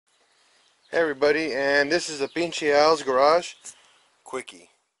Hey everybody, and this is a PincheAls Garage Quickie.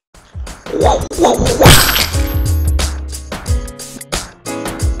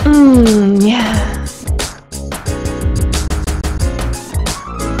 Yeah.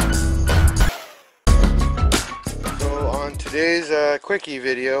 So on today's Quickie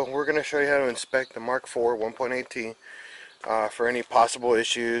video, we're going to show you how to inspect the Mark IV 1.8T for any possible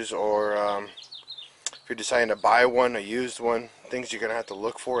issues, or if you're deciding to buy one, a used one, things you're going to have to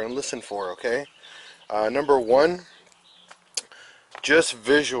look for and listen for, okay? Number one, just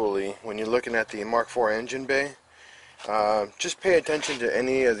visually, when you're looking at the Mark IV engine bay, just pay attention to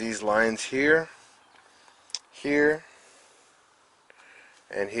any of these lines here, here,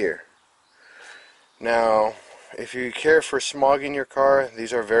 and here. Now, if you care for smog in your car,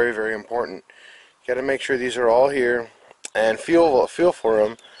 these are very, very important. You got to make sure these are all here, and feel for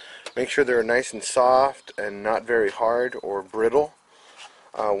them. Make sure they're nice and soft and not very hard or brittle.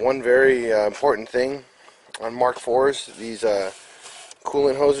 One very important thing on Mark IVs, these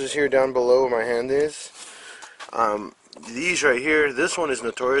coolant hoses here down below where my hand is. These right here, this one is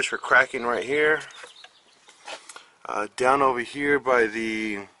notorious for cracking right here. Down over here by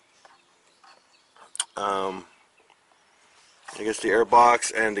the I guess the air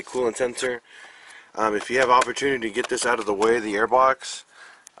box and the coolant sensor. If you have opportunity to get this out of the way, the air box,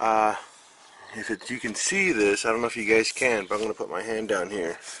 you can see this, I don't know if you guys can, but I'm going to put my hand down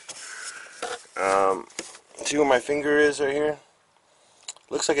here. See where my finger is right here?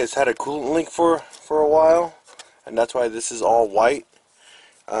 Looks like it's had a coolant leak for a while, and that's why this is all white.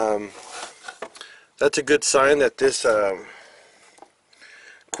 That's a good sign that this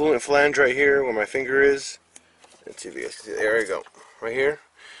coolant flange right here where my finger is, let's see if you guys can see, there we go, right here.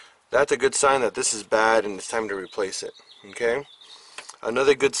 That's a good sign that this is bad and it's time to replace it. Okay.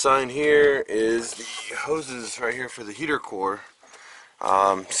 Another good sign here is the hoses right here for the heater core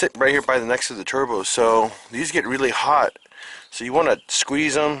sit right here by the next to the turbo. So these get really hot. So you want to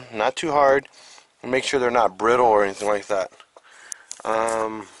squeeze them, not too hard, and make sure they're not brittle or anything like that.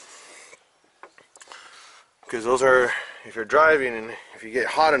 Because those are, if you're driving and if you get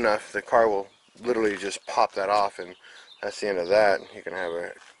hot enough, the car will literally just pop that off, and that's the end of that. You can have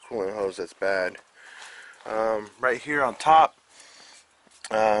a coolant hose that's bad. Right here on top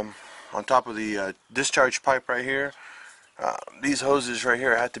of the discharge pipe right here, these hoses right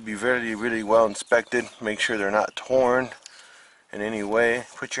here have to be really, really well inspected. Make sure they're not torn in any way.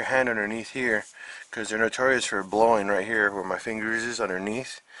 Put your hand underneath here, because they're notorious for blowing right here where my fingers is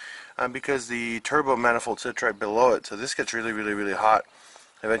underneath, because the turbo manifold sits right below it. So this gets really, really, really hot.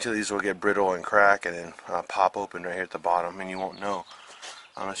 Eventually these will get brittle and crack and then pop open right here at the bottom, and you won't know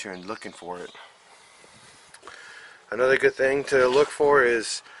unless you're looking for it. Another good thing to look for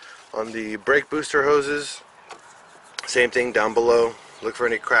is on the brake booster hoses. Same thing down below. Look for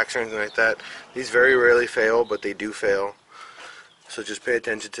any cracks or anything like that. These very rarely fail, but they do fail. So just pay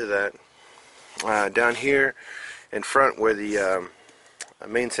attention to that. Down here in front where the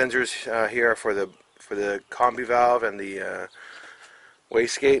main sensors here are for the combi valve and the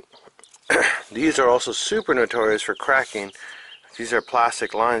wastegate. These are also super notorious for cracking. These are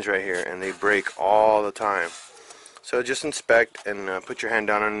plastic lines right here, and they break all the time. So just inspect and put your hand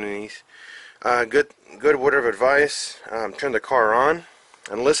down underneath. Good word of advice, turn the car on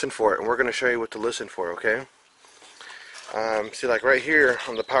and listen for it, and we're going to show you what to listen for, okay? See, like right here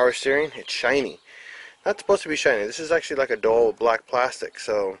on the power steering, it's shiny. Not supposed to be shiny. This is actually like a dull black plastic,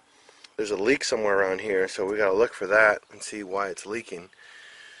 so there's a leak somewhere around here, so we got to look for that and see why it's leaking.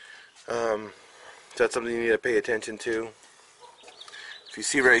 So that's something you need to pay attention to. If you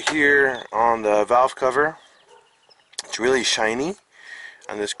see right here on the valve cover, it's really shiny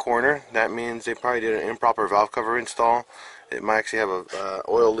on this corner. That means they probably did an improper valve cover install. It might actually have a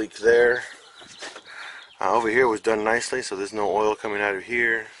oil leak there. Over here was done nicely, so there's no oil coming out of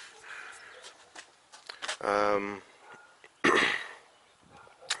here. Let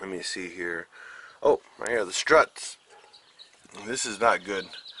me see here. Oh, right here, the struts. This is not good.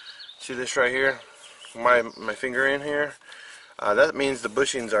 See this right here? My finger in here? That means the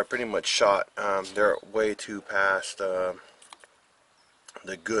bushings are pretty much shot. They're way too past the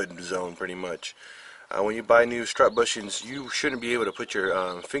good zone, pretty much. When you buy new strut bushings, you shouldn't be able to put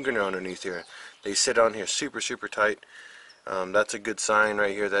your fingernail underneath here. They sit on here super, super tight. That's a good sign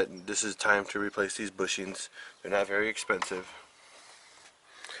right here that this is time to replace these bushings. They're not very expensive.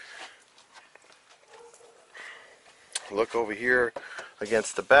 Look over here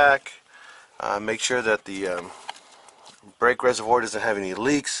against the back. Make sure that the brake reservoir doesn't have any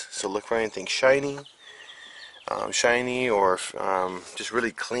leaks, so look for anything shiny. Shiny or just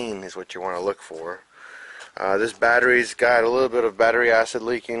really clean is what you want to look for. This battery's got a little bit of battery acid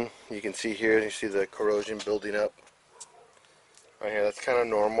leaking. You can see here, you see the corrosion building up right here. That's kind of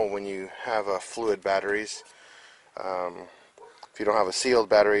normal when you have fluid batteries. If you don't have a sealed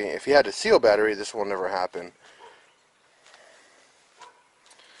battery, if you had a sealed battery, this will never happen.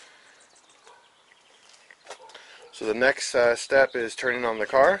 So the next step is turning on the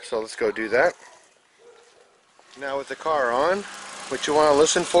car, so let's go do that. Now with the car on, what you want to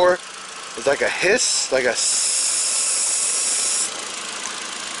listen for is like a hiss, like a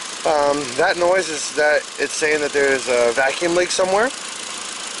that noise is that it's saying that there's a vacuum leak somewhere.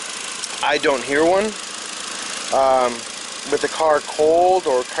 I don't hear one. With the car cold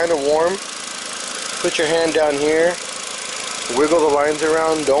or kind of warm, put your hand down here, wiggle the lines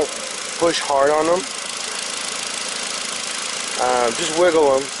around, don't push hard on them. Just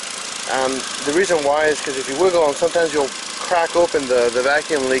wiggle them. The reason why is because if you wiggle them, sometimes you'll crack open the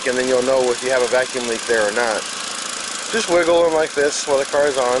vacuum leak, and then you'll know if you have a vacuum leak there or not. Just wiggle them like this while the car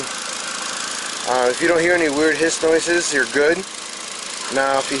is on. If you don't hear any weird hiss noises, you're good.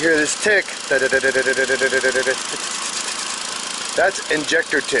 Now if you hear this tick, that's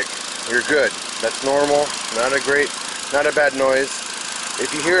injector tick. You're good. That's normal. Not a bad noise.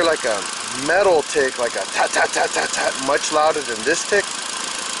 If you hear like a metal tick, like a tat tat tat tat tat, much louder than this tick,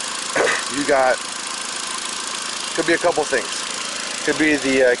 you got, could be a couple things. Could be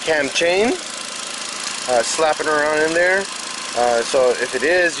the cam chain slapping around in there. So if it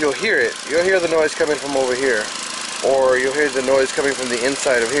is, you'll hear it. You'll hear the noise coming from over here, or you'll hear the noise coming from the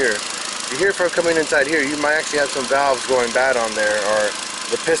inside of here. If you hear it from coming inside here, you might actually have some valves going bad on there, or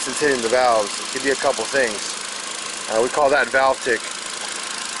the pistons hitting the valves. It could be a couple things. We call that valve tick.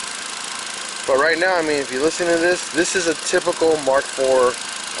 But right now, I mean, if you listen to this, this is a typical Mark IV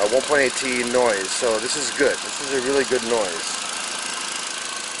 1.8T noise. So this is good. This is a really good noise.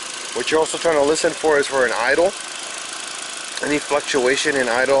 What you're also trying to listen for is for an idle. Any fluctuation in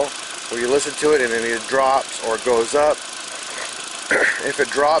idle, where you listen to it and then it drops or goes up. If it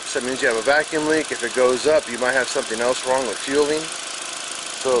drops, that means you have a vacuum leak. If it goes up, you might have something else wrong with fueling.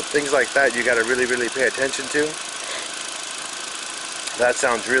 So things like that you got to really, really pay attention to. That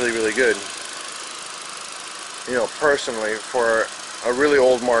sounds really, really good. You know, personally, for a really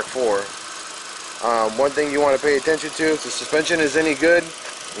old Mark IV. One thing you want to pay attention to, if the suspension is any good,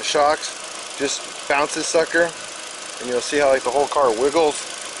 the shocks, just bounce this sucker, and you'll see how like the whole car wiggles.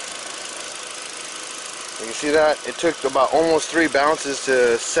 You can see that? It took about almost 3 bounces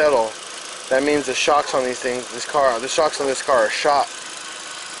to settle. That means the shocks on these things, the shocks on this car are shot.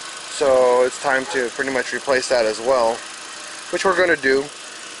 So it's time to pretty much replace that as well, which we're going to do.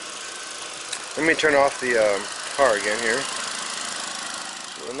 Let me turn off the car again here.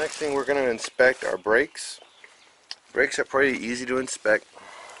 So the next thing we're going to inspect are brakes. Brakes are pretty easy to inspect.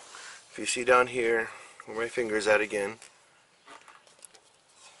 If you see down here where my finger's at again,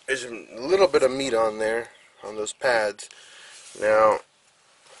 there's a little bit of meat on there, on those pads. Now,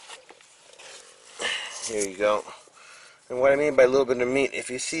 here you go. And what I mean by a little bit of meat, if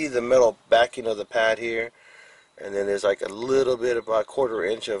you see the metal backing of the pad here, and then there's like a little bit, about a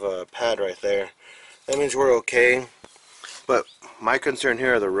 1/4 inch of a pad right there, that means we're okay. But my concern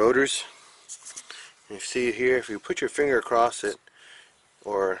here are the rotors. You see here, if you put your finger across it,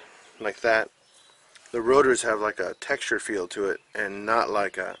 or like that, the rotors have like a texture feel to it, and not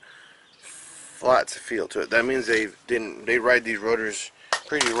like a flat feel to it. That means they ride these rotors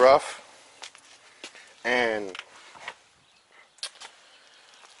pretty rough, and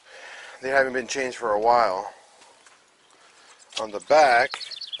they haven't been changed for a while. On the back,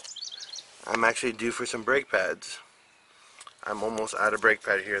 I'm actually due for some brake pads. I'm almost out of brake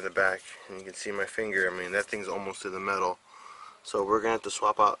pad here in the back, and you can see my finger. I mean, that thing's almost to the metal. So we're gonna have to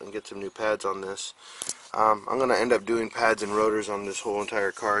swap out and get some new pads on this. I'm gonna end up doing pads and rotors on this whole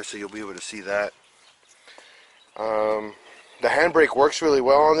entire car, so you'll be able to see that. The handbrake works really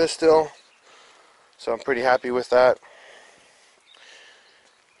well on this still, so I'm pretty happy with that.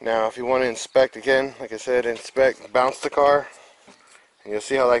 Now, if you want to inspect again, like I said, inspect, bounce the car, and you'll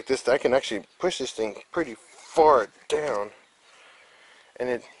see how like this, I can actually push this thing pretty far down,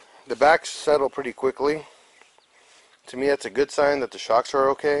 and the backs settle pretty quickly. To me, that's a good sign that the shocks are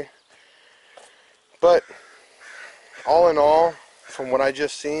okay. But all in all, from what I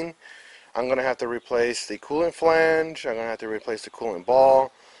just seen, I'm going to have to replace the coolant flange, I'm going to have to replace the coolant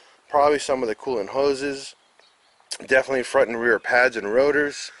ball, probably some of the coolant hoses, definitely front and rear pads and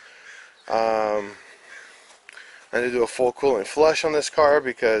rotors. I need to do a full coolant flush on this car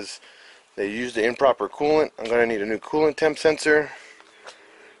because they used the improper coolant. I'm going to need a new coolant temp sensor.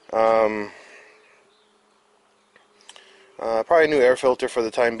 Probably a new air filter for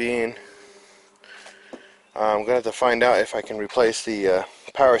the time being. I'm going to have to find out if I can replace the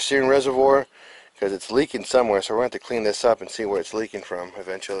power steering reservoir, because it's leaking somewhere, so we're going to have to clean this up and see where it's leaking from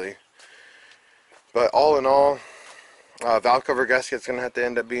eventually. But all in all, valve cover gasket's going to have to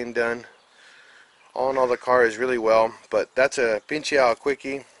end up being done. All in all, the car is really well, but that's a PincheAls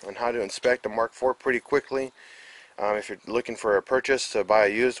Quickie on how to inspect a Mark IV pretty quickly. If you're looking for a purchase to buy a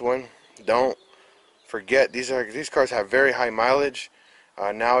used one, don't forget these cars have very high mileage.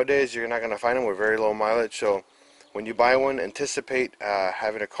 Nowadays, you're not going to find them with very low mileage, so when you buy one, anticipate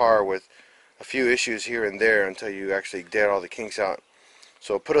having a car with a few issues here and there until you actually get all the kinks out.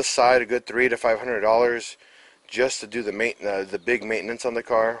 So put aside a good $300 to $500 just to do the big maintenance on the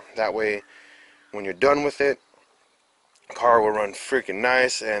car. That way, when you're done with it, the car will run freaking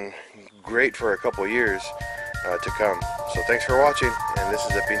nice and great for a couple years to come. So thanks for watching, and this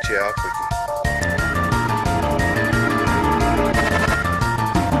is the PincheAls Quickie.